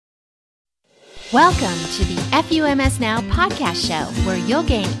Welcome to the FUMS Now podcast show, where you'll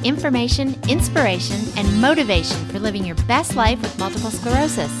gain information, inspiration, and motivation for living your best life with multiple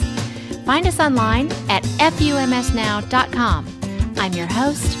sclerosis. Find us online at FUMSnow.com. I'm your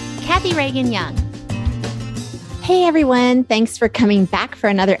host, Kathy Reagan Young. Hey everyone, thanks for coming back for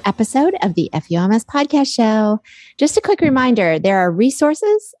another episode of the FUMS podcast show. Just a quick reminder, there are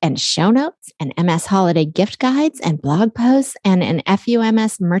resources and show notes and MS holiday gift guides and blog posts and an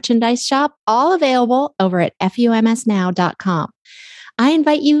FUMS merchandise shop, all available over at FUMSnow.com. I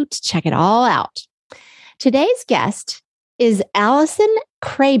invite you to check it all out. Today's guest is Allison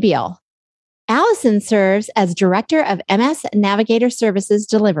Krehbiel. Allison serves as Director of MS Navigator Services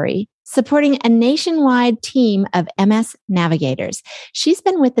Delivery, supporting a nationwide team of MS navigators. She's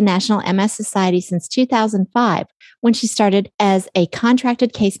been with the National MS Society since 2005, when she started as a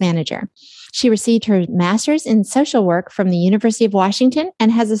contracted case manager. She received her master's in social work from the University of Washington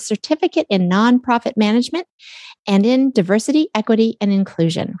and has a certificate in nonprofit management and in diversity, equity, and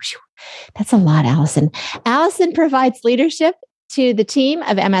inclusion. Whew, that's a lot, Allison. Allison provides leadership to the team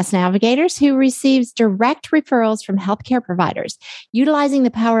of MS navigators who receives direct referrals from healthcare providers, utilizing the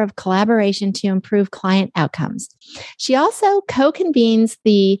power of collaboration to improve client outcomes. She also co-convenes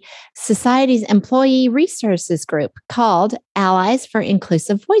the Society's employee resources group called Allies for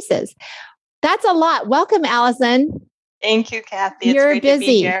Inclusive Voices. That's a lot. Welcome, Allison. Thank you, Kathy. You're great busy.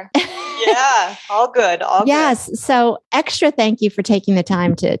 To be here. Yeah, all good. All yes. good. So extra thank you for taking the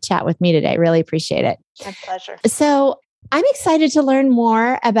time to chat with me today. Really appreciate it. My pleasure. So I'm excited to learn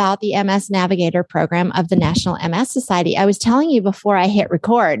more about the MS Navigator program of the National MS Society. I was telling you before I hit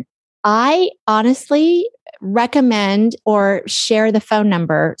record, I honestly recommend or share the phone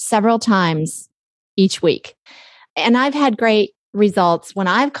number several times each week. And I've had great results when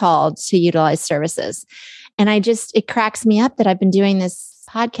I've called to utilize services. And it cracks me up that I've been doing this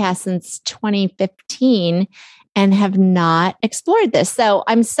podcast since 2015 and have not explored this. So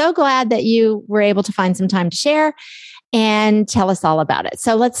I'm so glad that you were able to find some time to share and tell us all about it.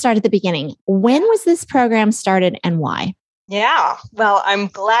 So let's start at the beginning. When was this program started and why? Yeah, well, I'm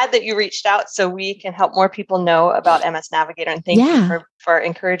glad that you reached out so we can help more people know about MS Navigator, and thank you for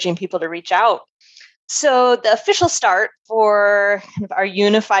encouraging people to reach out. So the official start for kind of our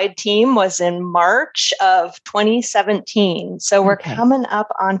unified team was in March of 2017. So we're coming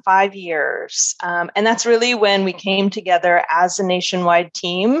up on 5 years. And that's really when we came together as a nationwide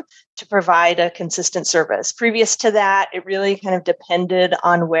team to provide a consistent service. Previous to that, it really kind of depended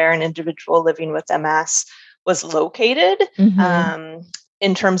on where an individual living with MS was located.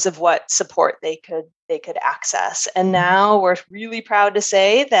 In terms of what support they could access. And now we're really proud to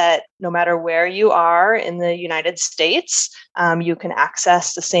say that no matter where you are in the United States, you can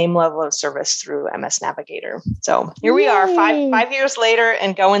access the same level of service through MS Navigator. So here we are, five years later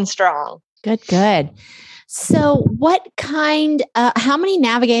and going strong. Good. So how many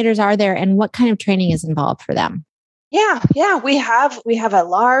navigators are there and what kind of training is involved for them? Yeah, we have a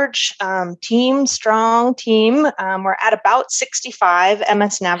large strong team. We're at about 65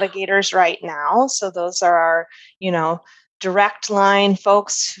 MS navigators right now. So those are our, direct line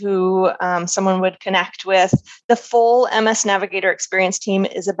folks who someone would connect with. The full MS Navigator Experience team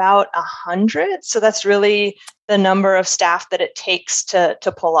is about 100. So that's really the number of staff that it takes to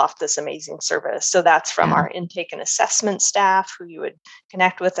pull off this amazing service. So that's from our intake and assessment staff who you would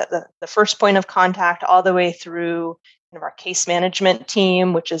connect with at the first point of contact, all the way through kind of our case management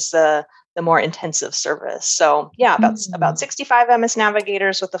team, which is the more intensive service. So about 65 MS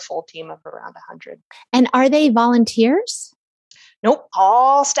navigators with a full team of around 100. And are they volunteers? Nope,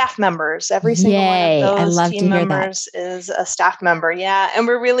 all staff members. Every single one of those team members is a staff member. Yeah, and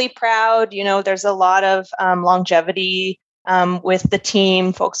we're really proud. There's a lot of longevity with the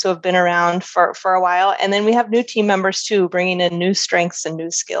team, folks who have been around for a while. And then we have new team members too, bringing in new strengths and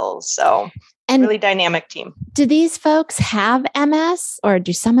new skills. So really dynamic team. Do these folks have MS, or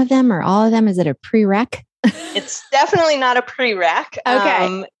do some of them or all of them? Is it a prereq? It's definitely not a prereq.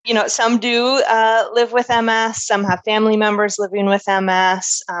 Okay. Some do live with MS. Some have family members living with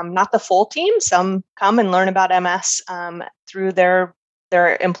MS. Not the full team. Some come and learn about MS through their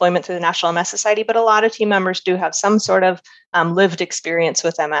employment through the National MS Society. But a lot of team members do have some sort of lived experience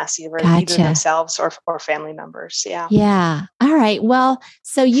with MS, either themselves or family members. Yeah. Yeah. All right. Well,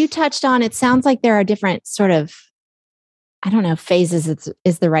 so you touched on, it sounds like there are different sort of, I don't know if phases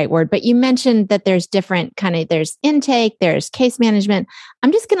is the right word, but you mentioned that there's different there's intake, there's case management.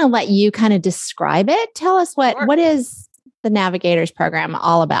 I'm just going to let you kind of describe it. Tell us what is the Navigators program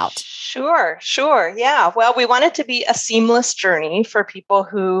all about? Sure. Yeah. Well, we want it to be a seamless journey for people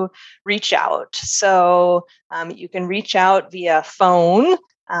who reach out. So you can reach out via phone.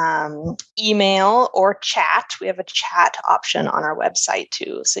 email or chat. We have a chat option on our website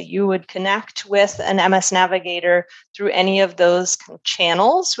too. So you would connect with an MS Navigator through any of those kind of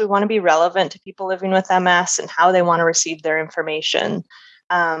channels. We want to be relevant to people living with MS and how they want to receive their information.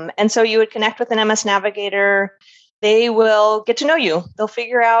 And so you would connect with an MS Navigator. They will get to know you. They'll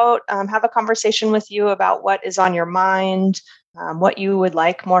figure out, have a conversation with you about what is on your mind, what you would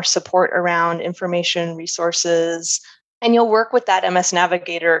like more support around, information, resources. And you'll work with that MS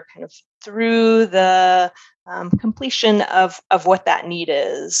Navigator kind of through the completion of what that need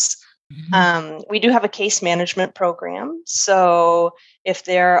is. We do have a case management program. So if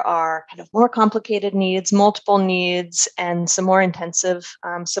there are kind of more complicated needs, multiple needs, and some more intensive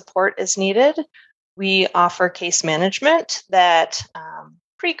support is needed, we offer case management that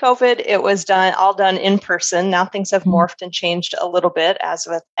pre-COVID, it was all done in person. Now things have morphed and changed a little bit, as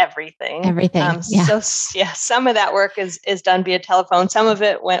with everything. So some of that work is done via telephone. Some of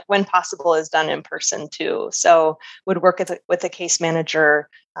it, when possible, is done in person too. So would work with a case manager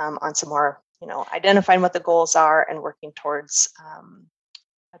on some more, identifying what the goals are and working towards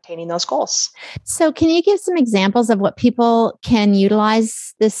attaining those goals. So can you give some examples of what people can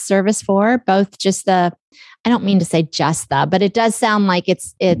utilize this service for? Both just I don't mean to say just but it does sound like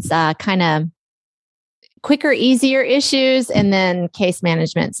it's kind of quicker, easier issues. And then case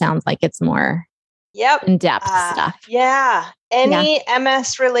management sounds like it's more in-depth stuff. Yeah. Any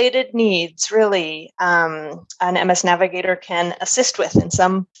MS related needs, really, an MS Navigator can assist with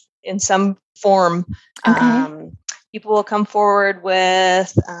in some form. Okay. People will come forward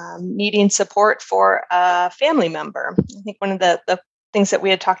with needing support for a family member. I think one of the things that we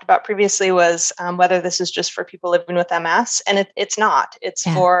had talked about previously was whether this is just for people living with MS, and it's not. It's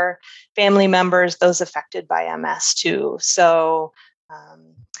for family members, those affected by MS too. So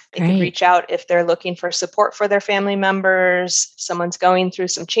they can reach out if they're looking for support for their family members, if someone's going through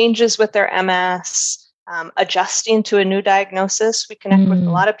some changes with their MS, adjusting to a new diagnosis. We connect with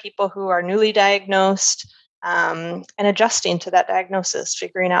a lot of people who are newly diagnosed, and adjusting to that diagnosis,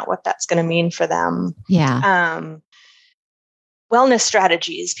 figuring out what that's going to mean for them. Wellness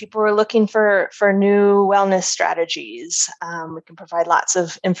strategies. People are looking for new wellness strategies. We can provide lots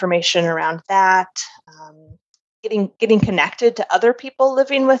of information around that. Getting connected to other people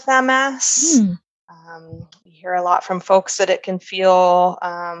living with MS. We hear a lot from folks that it can feel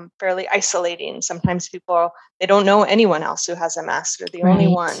fairly isolating. Sometimes people, they don't know anyone else who has MS. They're the only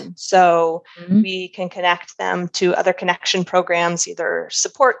one. So we can connect them to other connection programs, either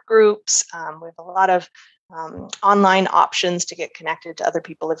support groups. We have a lot of online options to get connected to other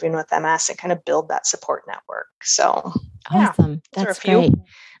people living with MS and kind of build that support network. So awesome. That's great.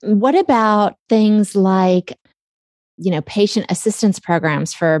 What about things like patient assistance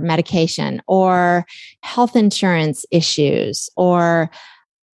programs for medication or health insurance issues, or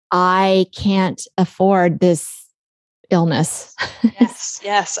I can't afford this illness?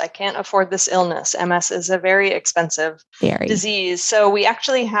 Yes, I can't afford this illness. MS is a very expensive disease. So we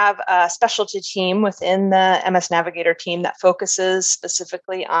actually have a specialty team within the MS Navigator team that focuses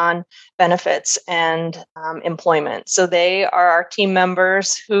specifically on benefits and employment. So they are our team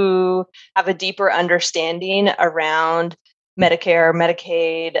members who have a deeper understanding around Medicare,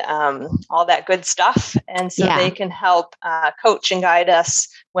 Medicaid, all that good stuff. And so they can help coach and guide us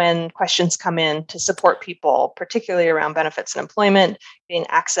when questions come in to support people, particularly around benefits and employment, getting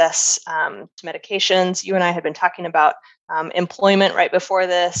access to medications. You and I had been talking about employment right before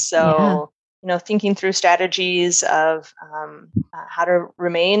this. So, thinking through strategies of how to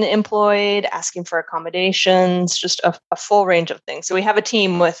remain employed, asking for accommodations, just a full range of things. So we have a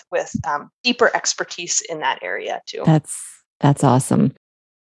team with deeper expertise in that area too. That's awesome.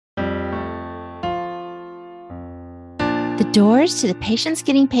 The doors to the Patients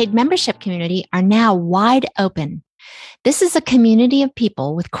Getting Paid membership community are now wide open. This is a community of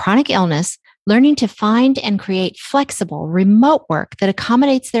people with chronic illness learning to find and create flexible remote work that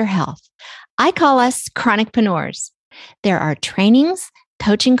accommodates their health. I call us chronicpreneurs. There are trainings,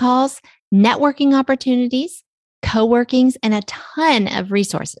 coaching calls, networking opportunities, co-workings, and a ton of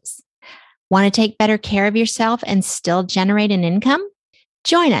resources. Want to take better care of yourself and still generate an income?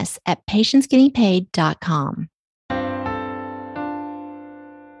 Join us at patientsgettingpaid.com.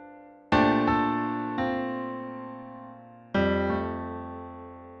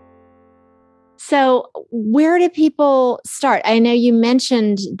 So where do people start? I know you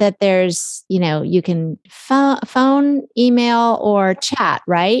mentioned that there's, you can phone, email, or chat,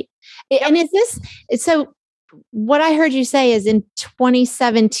 right? Yep. And so what I heard you say is in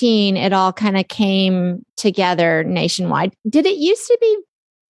 2017, it all kind of came together nationwide. Did it used to be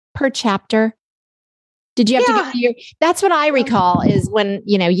per chapter? Did you have to go to your, that's what I recall is when,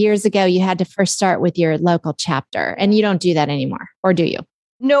 years ago you had to first start with your local chapter, and you don't do that anymore, or do you?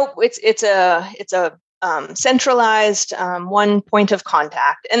 Nope. It's a centralized one point of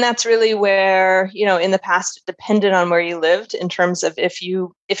contact. And that's really where, in the past, it depended on where you lived in terms of if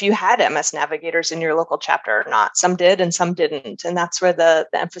you had MS Navigators in your local chapter or not. Some did and some didn't. And that's where the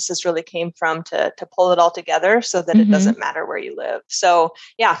emphasis really came from to pull it all together so that it doesn't matter where you live. So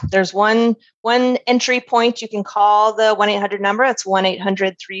yeah, there's one entry point. You can call the 1-800 number. It's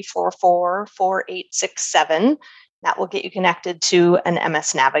 1-800-344-4867. That will get you connected to an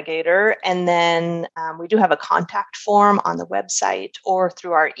MS Navigator. And then we do have a contact form on the website or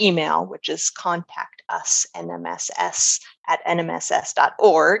through our email, which is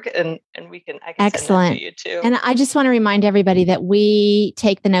contactusnmss@nmss.org. And I can Excellent. send that to you too. And I just want to remind everybody that we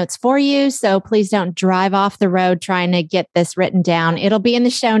take the notes for you. So please don't drive off the road trying to get this written down. It'll be in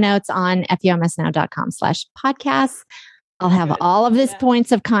the show notes on FUMSnow.com/podcasts. I'll have all of these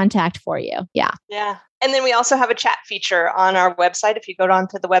points of contact for you. Yeah. Yeah. And then we also have a chat feature on our website. If you go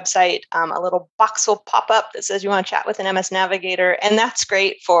onto the website, a little box will pop up that says you want to chat with an MS Navigator. And that's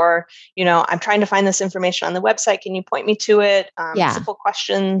great for, I'm trying to find this information on the website. Can you point me to it? Simple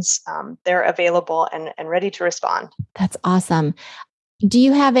questions. They're available and ready to respond. That's awesome. Do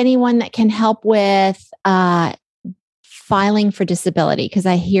you have anyone that can help with filing for disability? Because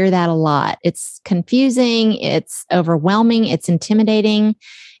I hear that a lot. It's confusing. It's overwhelming. It's intimidating.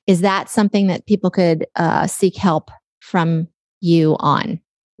 Is that something that people could seek help from you on?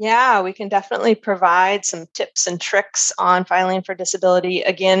 Yeah, we can definitely provide some tips and tricks on filing for disability.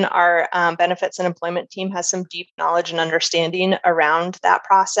 Again, our benefits and employment team has some deep knowledge and understanding around that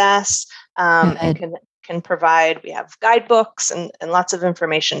process, and can provide. We have guidebooks and lots of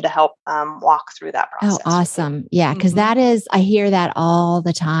information to help walk through that process. Oh, awesome. Yeah, because I hear that all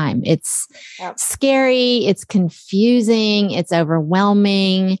the time. It's scary, it's confusing, it's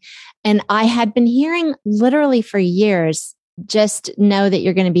overwhelming. And I had been hearing literally for years, just know that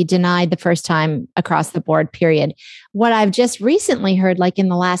you're going to be denied the first time across the board, period. What I've just recently heard, like in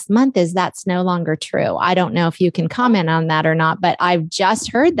the last month, is that's no longer true. I don't know if you can comment on that or not, but I've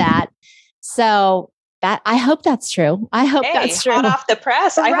just heard that. So I hope that's true. I hope that's true. Hot off the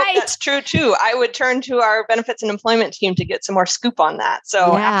press. I hope that's true too. I would turn to our benefits and employment team to get some more scoop on that.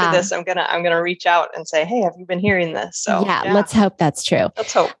 So after this, I'm gonna reach out and say, hey, have you been hearing this? So let's hope that's true.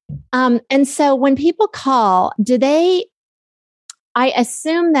 Let's hope. And so when people call, I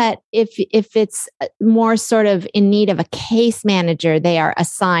assume that if it's more sort of in need of a case manager, they are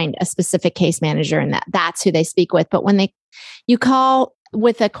assigned a specific case manager, and that's who they speak with. But when you call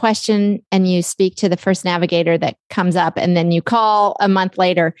with a question and you speak to the first navigator that comes up, and then you call a month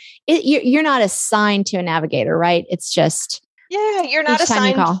later, you're not assigned to a navigator, right? It's just you're not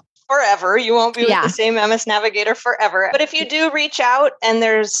assigned forever. You won't be with the same MS Navigator forever. But if you do reach out and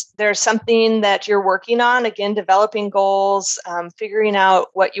there's something that you're working on, again, developing goals, figuring out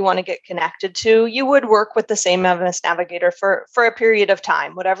what you want to get connected to, you would work with the same MS Navigator for a period of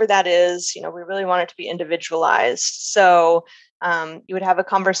time, whatever that is. We really want it to be individualized. So you would have a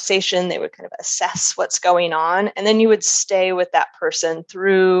conversation, they would kind of assess what's going on, and then you would stay with that person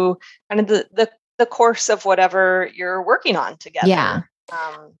through kind of the course of whatever you're working on together. Yeah.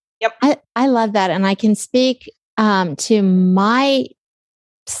 Yep. I love that. And I can speak to my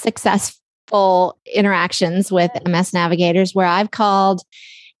successful interactions with MS Navigators where I've called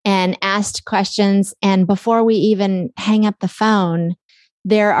and asked questions. And before we even hang up the phone,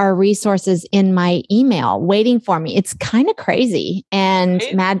 there are resources in my email waiting for me. It's kind of crazy and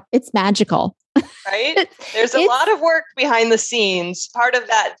it's magical. Right? There's a lot of work behind the scenes. Part of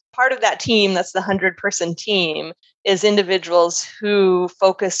that team, that's the 100-person team, is individuals who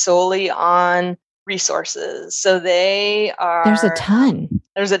focus solely on resources. So there's a ton.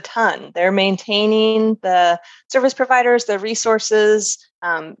 They're maintaining the service providers, the resources,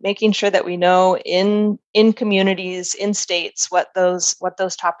 making sure that we know in communities, in states, what those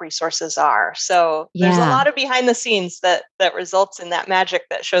top resources are. So there's a lot of behind the scenes that results in that magic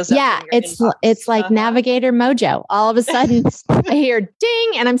that shows up. Yeah, it's like Navigator Mojo. All of a sudden I hear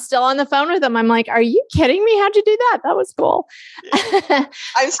ding and I'm still on the phone with them. I'm like, are you kidding me? How'd you do that? That was cool.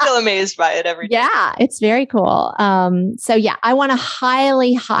 I'm still amazed by it every day. Yeah, it's very cool. So I want to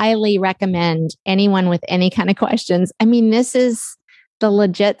highly, highly recommend anyone with any kind of questions. I mean, this is the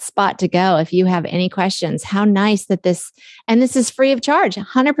legit spot to go if you have any questions. How nice that this is free of charge,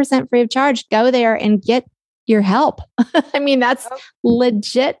 100% free of charge. Go there and get your help. I mean, that's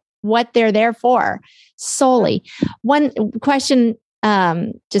legit what they're there for solely. One question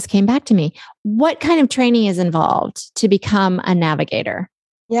just came back to me. What kind of training is involved to become a navigator?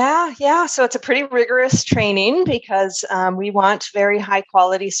 Yeah. So it's a pretty rigorous training because we want very high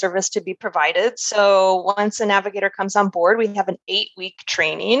quality service to be provided. So once a navigator comes on board, we have an 8-week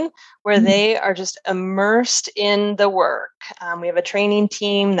training where they are just immersed in the work. We have a training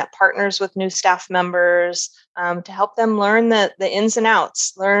team that partners with new staff members to help them learn the ins and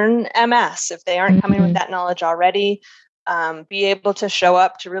outs, learn MS if they aren't coming with that knowledge already. Be able to show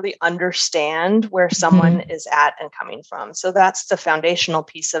up to really understand where someone is at and coming from. So that's the foundational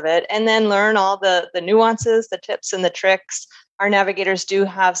piece of it. And then learn all the nuances, the tips and the tricks. Our navigators do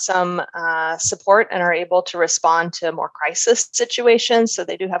have some support and are able to respond to more crisis situations. So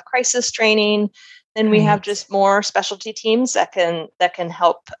they do have crisis training. Then we have just more specialty teams that can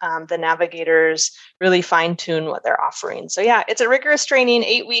help the navigators really fine tune what they're offering. So yeah, it's a rigorous training,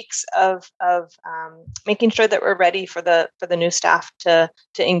 8 weeks of making sure that we're ready for the new staff to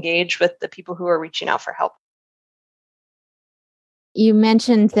engage with the people who are reaching out for help. You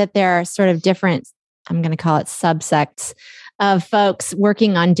mentioned that there are sort of different, I'm going to call it subsects of folks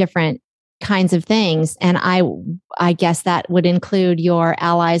working on different kinds of things, and I guess that would include your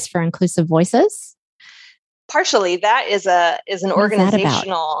Allies for Inclusive Voices. Partially, that is an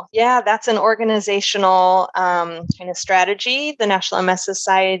organizational. That's an organizational kind of strategy. The National MS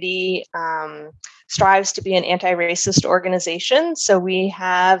Society strives to be an anti-racist organization. So we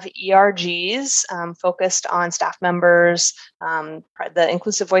have ERGs focused on staff members. The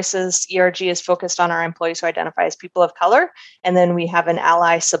Inclusive Voices ERG is focused on our employees who identify as people of color. And then we have an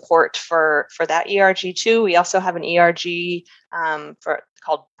ally support for that ERG too. We also have an ERG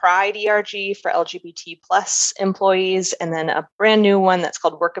called Pride ERG for LGBT plus employees, and then a brand new one that's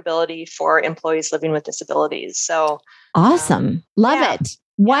called Workability for employees living with disabilities. So awesome. Love it.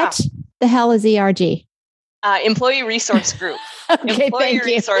 What the hell is ERG? Employee Resource Group. Okay, Employee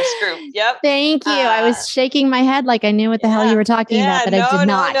Resource Group. Yep. Thank you. I was shaking my head like I knew what the hell you were talking about, but I did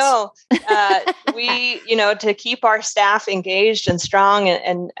not. No. We, to keep our staff engaged and strong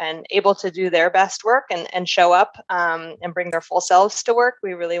and able to do their best work and show up and bring their full selves to work,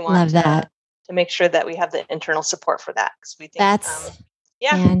 we really want to make sure that we have the internal support for that, because we think that's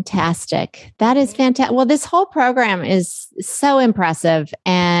fantastic. That is fantastic. Well, this whole program is so impressive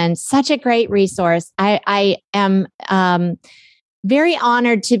and such a great resource. I am very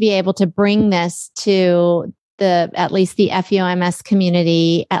honored to be able to bring this to at least the FUMS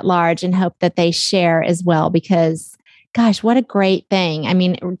community at large, and hope that they share as well, because gosh, what a great thing. I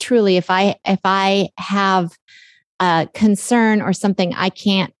mean, truly, if I have a concern or something I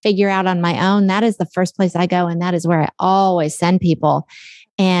can't figure out on my own, that is the first place I go. And that is where I always send people.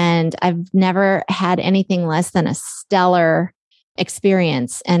 And I've never had anything less than a stellar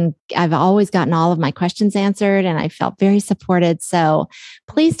experience. And I've always gotten all of my questions answered, and I felt very supported. So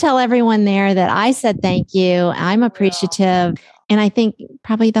please tell everyone there that I said thank you. I'm appreciative. And I think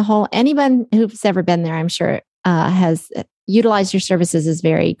probably anyone who's ever been there, I'm sure has utilized your services, is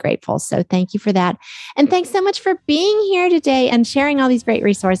very grateful. So thank you for that. And thanks so much for being here today and sharing all these great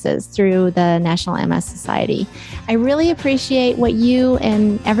resources through the National MS Society. I really appreciate what you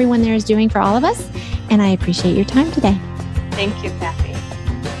and everyone there is doing for all of us. And I appreciate your time today. Thank you, Kathy.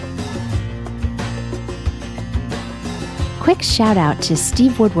 Quick shout out to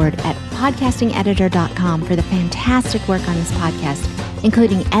Steve Woodward at podcastingeditor.com for the fantastic work on this podcast,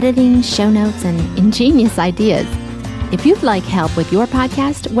 including editing, show notes, and ingenious ideas. If you'd like help with your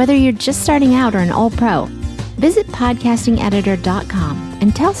podcast, whether you're just starting out or an old pro, visit podcastingeditor.com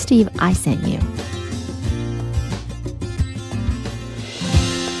and tell Steve I sent you.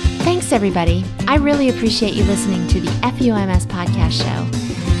 Thanks, everybody. I really appreciate you listening to the FUMS podcast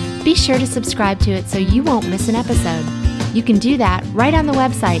show. Be sure to subscribe to it so you won't miss an episode. You can do that right on the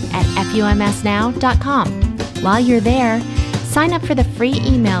website at FUMSnow.com. While you're there, sign up for the free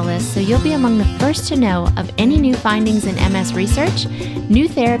email list so you'll be among the first to know of any new findings in MS research, new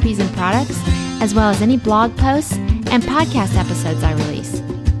therapies and products, as well as any blog posts and podcast episodes I release.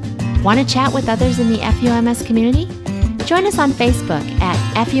 Want to chat with others in the FUMS community? Join us on Facebook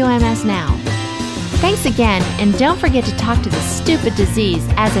at FUMS Now. Thanks again, and don't forget to talk to the stupid disease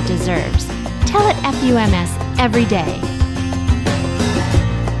as it deserves. Tell it FUMS every day.